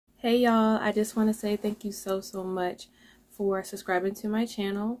Hey y'all, I just want to say thank you so much for subscribing to my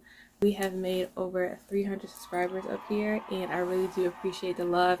channel. We have made over 300 subscribers up here, and I really do appreciate the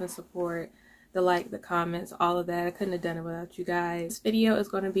love and support, the like, the comments, all of that. I couldn't have done it without you guys. This video is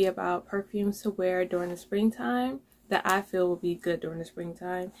going to be about perfumes to wear during the springtime that I feel will be good during the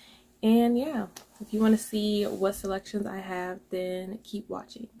springtime. And yeah, if you want to see what selections I have, then keep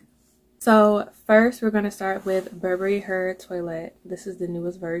watching. So first we're going to start with Burberry Her Toilette. This is the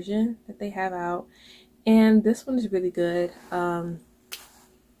newest version that they have out, and this one is really good. I'm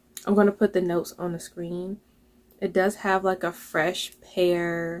going to put the notes on the screen. It does have like a fresh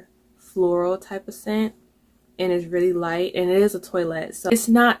pear floral type of scent, and it's really light, and it is a toilette, so it's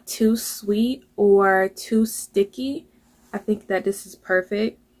not too sweet or too sticky. I think that this is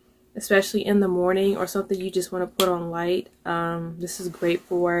perfect, especially in the morning or something you just want to put on light. This is great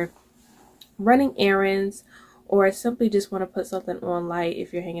for running errands, or simply just want to put something on light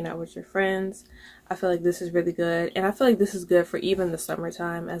if you're hanging out with your friends. I feel like this is really good, and I feel like this is good for even the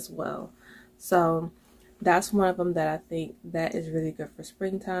summertime as well. So that's one of them that I think that is really good for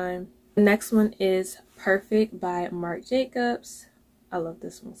springtime. The next one is Perfect by Marc Jacobs. I love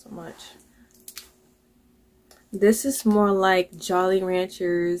this one so much. This is more like Jolly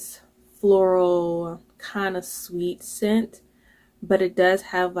Ranchers floral kind of sweet scent, but it does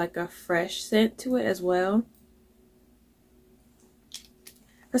have like a fresh scent to it as well.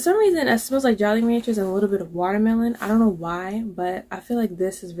 For some reason it smells like Jolly Ranchers and a little bit of watermelon. I don't know why, but I feel like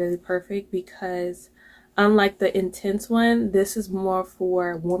this is really perfect because unlike the intense one, this is more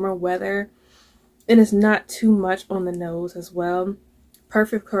for warmer weather, and it's not too much on the nose as well.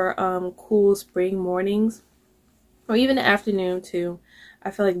 Perfect for cool spring mornings, or even the afternoon too. I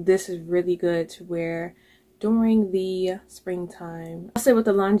feel like this is really good to wear during the springtime. I'll say with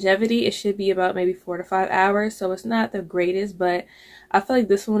the longevity, it should be about maybe 4 to 5 hours, so it's not the greatest, but I feel like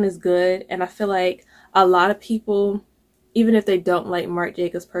this one is good, and I feel like a lot of people, even if they don't like Marc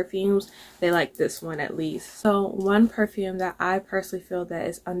Jacobs perfumes, they like this one at least. So one perfume that I personally feel that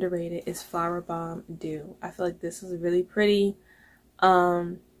is underrated is Flower Bomb Dew. I feel like this is really pretty.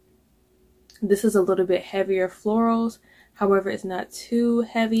 This is a little bit heavier florals, however it's not too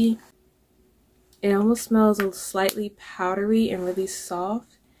heavy. It almost smells slightly powdery and really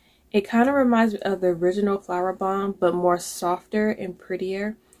soft. It kind of reminds me of the original Flower Bomb, but more softer and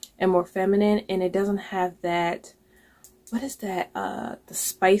prettier and more feminine. And it doesn't have that, what is that, the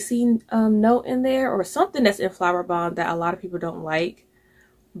spicy note in there, or something that's in Flower Bomb that a lot of people don't like.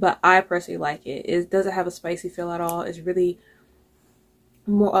 But I personally like it. It doesn't have a spicy feel at all. It's really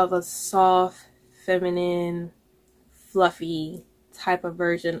more of a soft, feminine, fluffy type of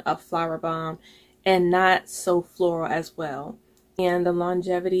version of Flower Bomb, and not so floral as well. And the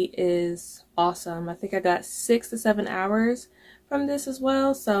longevity is awesome. I think I got 6 to 7 hours from this as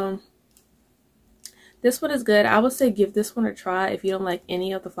well, so this one is good. I would say give this one a try. If you don't like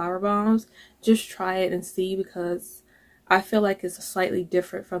any of the Flower Bombs, just try it and see, because I feel like it's slightly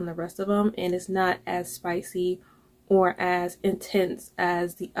different from the rest of them, and it's not as spicy or as intense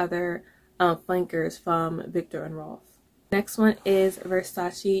as the other flankers from Viktor and Rolf. Next one is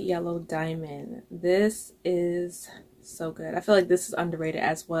Versace Yellow Diamond. This is so good. I feel like this is underrated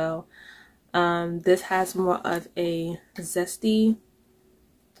as well. This has more of a zesty,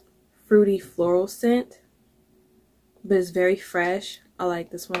 fruity floral scent, but it's very fresh. I like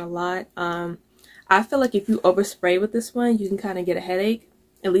this one a lot. I feel like if you overspray with this one, you can kind of get a headache.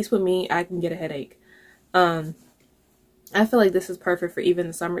 At least with me, I can get a headache. I feel like this is perfect for even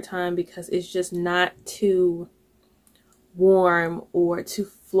the summertime because it's just not too warm or too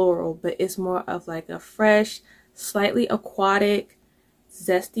floral, but it's more of like a fresh, slightly aquatic,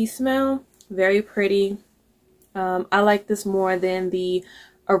 zesty smell. Very pretty. I like this more than the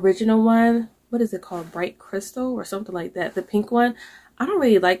original one. What is it called? Bright Crystal or something like that. The pink one, I don't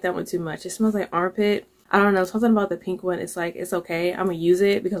really like that one too much. It smells like armpit. I don't know, something about the pink one. It's like, it's okay, I'm gonna use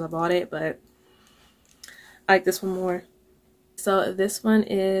it because I bought it, but I like this one more. So this one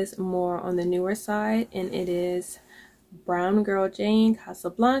is more on the newer side, and it is Brown Girl Jane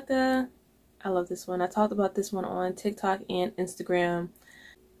Casablanca. I love this one. I talked about this one on TikTok and Instagram.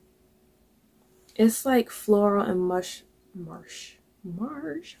 It's like floral and marsh.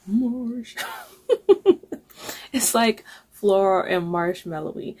 It's like floral and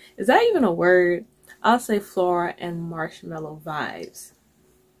marshmallowy. Is that even a word? I'll say floral and marshmallow vibes.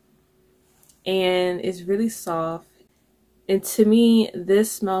 And it's really soft. And to me, this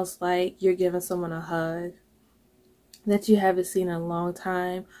smells like you're giving someone a hug that you haven't seen in a long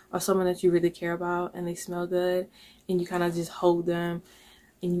time, or someone that you really care about and they smell good, and you kind of just hold them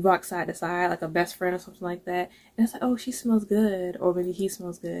and you rock side to side like a best friend or something like that, and it's like, oh, she smells good, or maybe he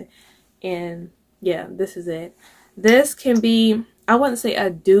smells good. And yeah, this is it. This can be, I wouldn't say a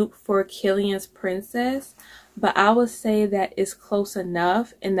dupe for Killian's Princess, but I would say that it's close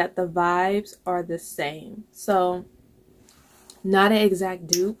enough and that the vibes are the same. So not an exact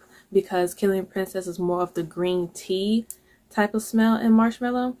dupe, because Killian Princess is more of the green tea type of smell in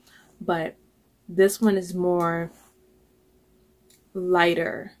Marshmallow, but this one is more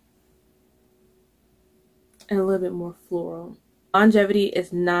lighter and a little bit more floral. Longevity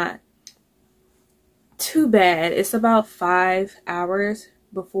is not too bad. It's about 5 hours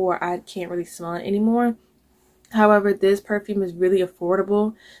before I can't really smell it anymore. However, this perfume is really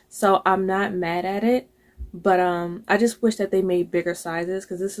affordable, so I'm not mad at it. But I just wish that they made bigger sizes,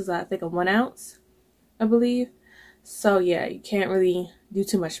 because this is, I think, a 1 ounce, I believe. So yeah, you can't really do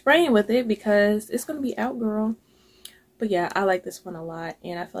too much spraying with it because it's going to be out, girl. But yeah, I like this one a lot,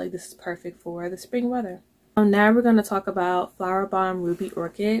 and I feel like this is perfect for the spring weather. Now we're going to talk about Flower Bomb Ruby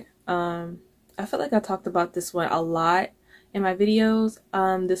Orchid. I feel like I talked about this one a lot in my videos.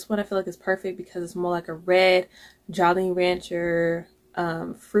 This one I feel like is perfect because it's more like a red Jolly Rancher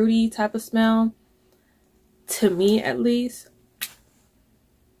fruity type of smell, to me at least.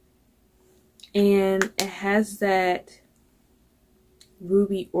 And it has that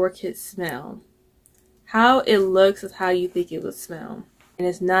ruby orchid smell. How it looks is how you think it would smell, and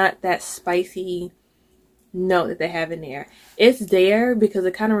it's not that spicy note that they have in there. It's there because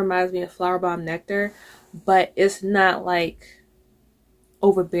it kind of reminds me of Flower Bomb Nectar, but it's not like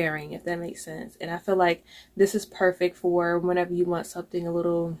overbearing, if that makes sense. And I feel like this is perfect for whenever you want something a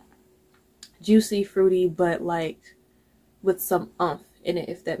little juicy, fruity, but like with some oomph in it,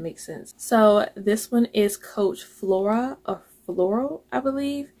 if that makes sense. So this one is Coach Flora, or Floral, I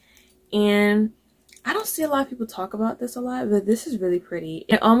believe, and I don't see a lot of people talk about this a lot, but this is really pretty.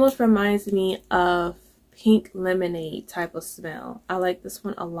 It almost reminds me of pink lemonade type of smell. I like this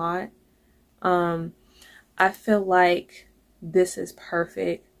one a lot. I feel like this is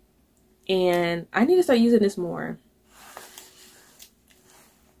perfect, and I need to start using this more.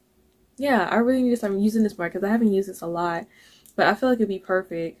 Yeah, I really need to start using this more because I haven't used this a lot, but I feel like it'd be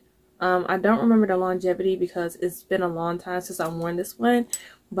perfect. I don't remember the longevity because it's been a long time since I've worn this one,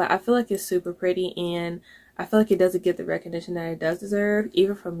 but I feel like it's super pretty, and I feel like it doesn't get the recognition that it does deserve,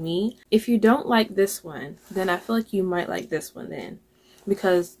 even from me. If you don't like this one, then I feel like you might like this one then,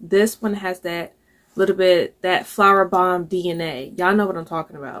 because this one has that little bit, that Flower Bomb DNA. Y'all know what I'm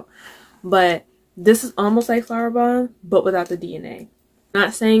talking about. But this is almost like Flower Bomb, but without the DNA.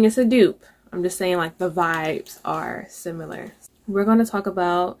 Not saying it's a dupe. I'm just saying like the vibes are similar. We're going to talk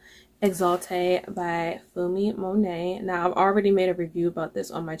about Exalte by Fumi Monet. Now, I've already made a review about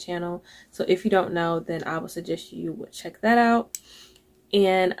this on my channel, so if you don't know, then I would suggest you would check that out.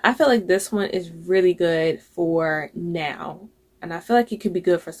 And I feel like this one is really good for now, and I feel like it could be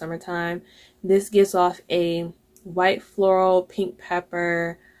good for summertime. This gives off a white floral, pink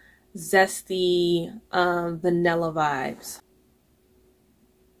pepper, zesty, vanilla vibes.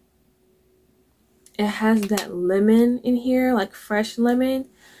 It has that lemon in here, like fresh lemon,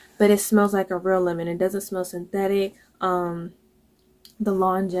 but it smells like a real lemon. It doesn't smell synthetic. The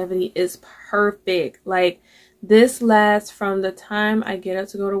longevity is perfect. Like, this lasts from the time I get up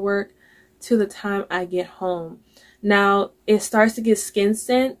to go to work to the time I get home. Now, it starts to get skin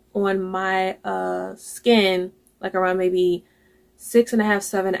scent on my skin like around maybe 6.5,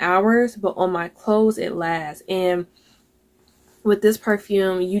 7 hours, but on my clothes it lasts. And with this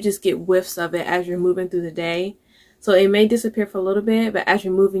perfume, you just get whiffs of it as you're moving through the day. So it may disappear for a little bit, but as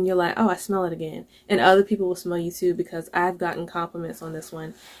you're moving, you're like, oh, I smell it again. And other people will smell you too, because I've gotten compliments on this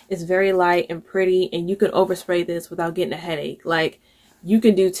one. It's very light and pretty, and you can overspray this without getting a headache. Like, you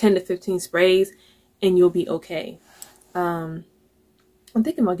can do 10 to 15 sprays and you'll be okay. I'm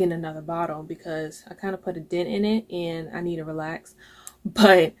thinking about getting another bottle because I kind of put a dent in it and I need to relax.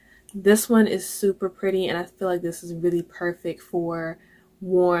 But this one is super pretty, and I feel like this is really perfect for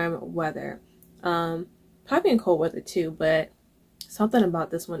warm weather. Probably in cold weather too, but something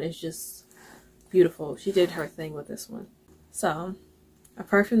about this one is just beautiful. She did her thing with this one. So, a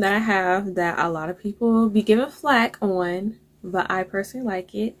perfume that I have that a lot of people be giving flack on, but I personally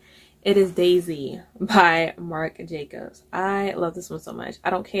like it. It is Daisy by Marc Jacobs. I love this one so much. I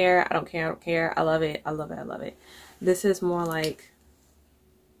don't care. I don't care. I don't care. I love it. I love it. I love it. This is more like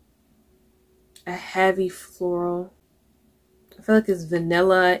a heavy floral. I feel like it's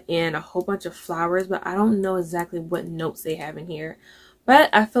vanilla and a whole bunch of flowers, but I don't know exactly what notes they have in here. But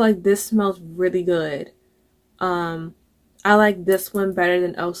I feel like this smells really good. I like this one better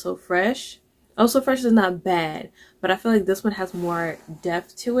than Oh So Fresh. Also Fresh is not bad, but I feel like this one has more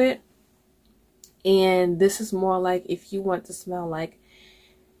depth to it. And this is more like if you want to smell like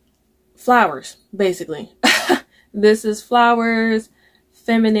flowers, basically. This is flowers,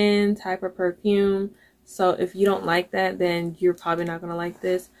 feminine type of perfume. So if you don't like that, then you're probably not going to like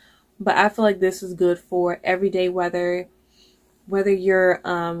this. But I feel like this is good for everyday weather, whether you're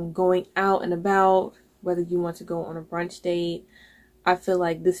going out and about, whether you want to go on a brunch date. I feel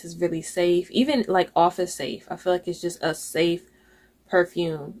like this is really safe, even like office safe. I feel like it's just a safe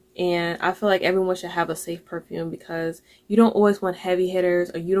perfume, and I feel like everyone should have a safe perfume because you don't always want heavy hitters,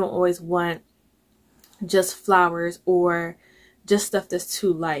 or you don't always want just flowers or just stuff that's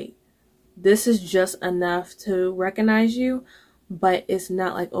too light. This is just enough to recognize you, but it's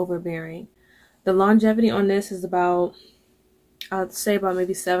not like overbearing. The longevity on this is about, I'd say about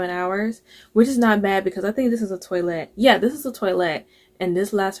maybe 7 hours, which is not bad because I think this is a toilette. Yeah, this is a toilette, and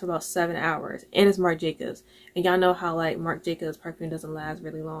this lasts for about 7 hours, and it's Marc Jacobs. And y'all know how like Marc Jacobs perfume doesn't last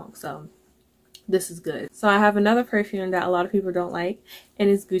really long, so this is good. So I have another perfume that a lot of people don't like, and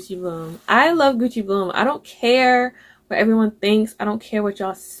it's Gucci Bloom. I love Gucci Bloom. I don't care what everyone thinks. I don't care what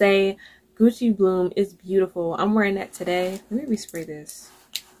y'all say. Gucci Bloom is beautiful. I'm wearing that today. Let me respray this.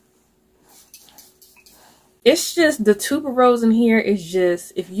 It's just the tuberose in here is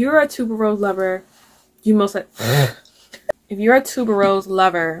just, if you're a tuberose lover, you most like if you're a tuberose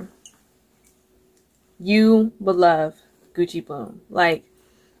lover, you will love Gucci Bloom. Like,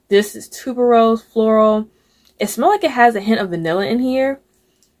 this is tuberose, floral. It smells like it has a hint of vanilla in here,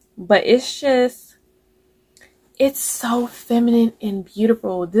 but it's just, it's so feminine and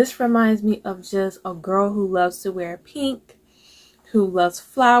beautiful. This reminds me of just a girl who loves to wear pink, who loves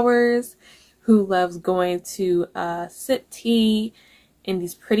flowers, who loves going to sip tea in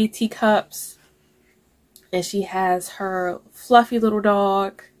these pretty teacups. And she has her fluffy little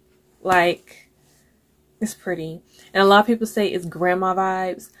dog. Like, it's pretty. And a lot of people say it's grandma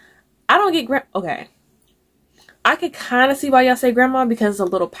vibes. I don't get okay. I could kind of see why y'all say grandma because it's a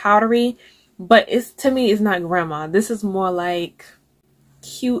little powdery. But it's, to me, it's not grandma. This is more like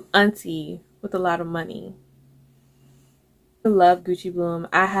cute auntie with a lot of money. I love Gucci Bloom.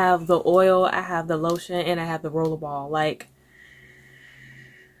 I have the oil, I have the lotion, and I have the rollerball. Like,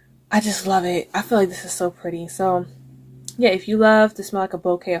 I just love it. I feel like this is so pretty. So, yeah, if you love to smell like a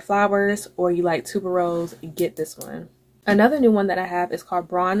bouquet of flowers or you like tuberose, get this one. Another new one that I have is called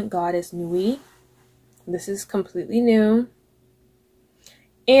Brawn Goddess Nuit. This is completely new.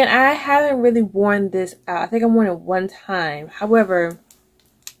 And I haven't really worn this out. I think I worn it one time. However,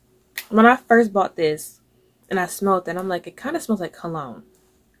 when I first bought this and I smelled it, I'm like, it kind of smells like cologne.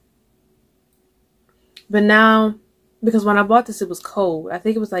 But now, because when I bought this, it was cold. I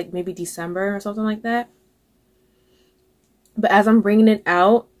think it was like maybe December or something like that. But as I'm bringing it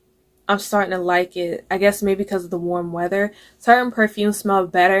out, I'm starting to like it. I guess maybe because of the warm weather. Certain perfumes smell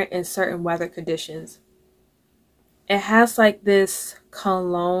better in certain weather conditions. It has like this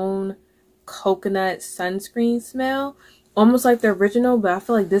cologne coconut sunscreen smell. Almost like the original, but I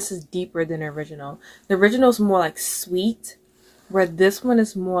feel like this is deeper than the original. The original is more like sweet, where this one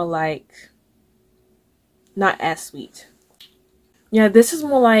is more like not as sweet. Yeah, this is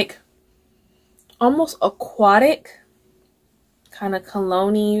more like almost aquatic, kind of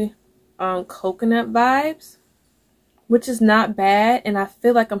cologne-y, coconut vibes, which is not bad. And I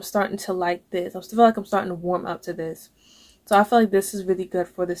feel like I'm starting to like this. I feel like I'm starting to warm up to this. So I feel like this is really good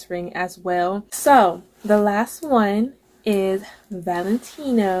for the spring as well. So the last one is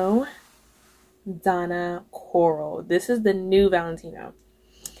Valentino Donna Coral. This is the new Valentino.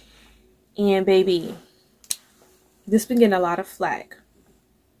 And baby, this been getting a lot of flack.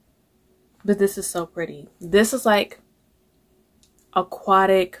 But this is so pretty. This is like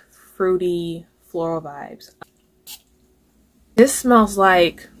aquatic, fruity, floral vibes. This smells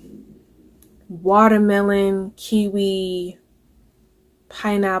like watermelon, kiwi,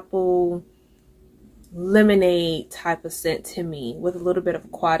 pineapple, lemonade type of scent to me with a little bit of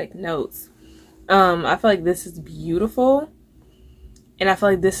aquatic notes. I feel like this is beautiful, and I feel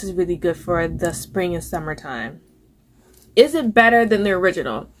like this is really good for the spring and summertime. Is it better than the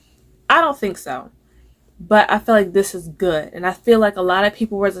original? I don't think so, but I feel like this is good, and I feel like a lot of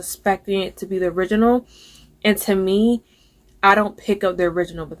people was expecting it to be the original, and to me, I don't pick up the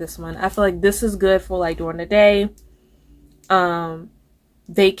original with this one. I feel like this is good for like during the day,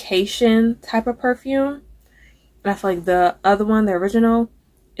 vacation type of perfume. And I feel like the other one, the original,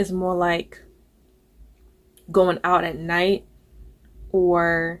 is more like going out at night,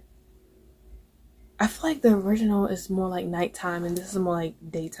 or I feel like the original is more like nighttime and this is more like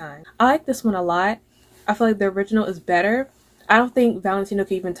daytime. I like this one a lot. I feel like the original is better. I don't think Valentino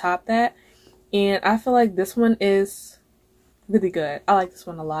can even top that. And I feel like this one is really good. I like this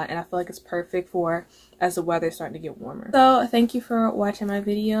one a lot, and I feel like it's perfect for as the weather is starting to get warmer. So thank you for watching my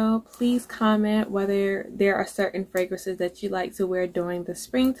video. Please comment whether there are certain fragrances that you like to wear during the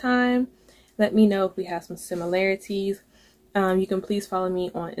springtime. Let me know if we have some similarities. You can please follow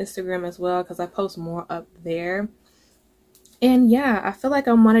me on Instagram as well, because I post more up there. And yeah, I feel like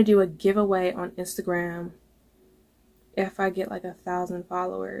I want to do a giveaway on Instagram if I get like 1,000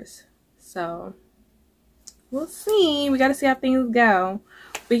 followers. So we'll see. We got to see how things go.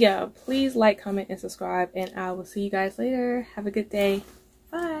 But yeah, please like, comment, and subscribe. And I will see you guys later. Have a good day.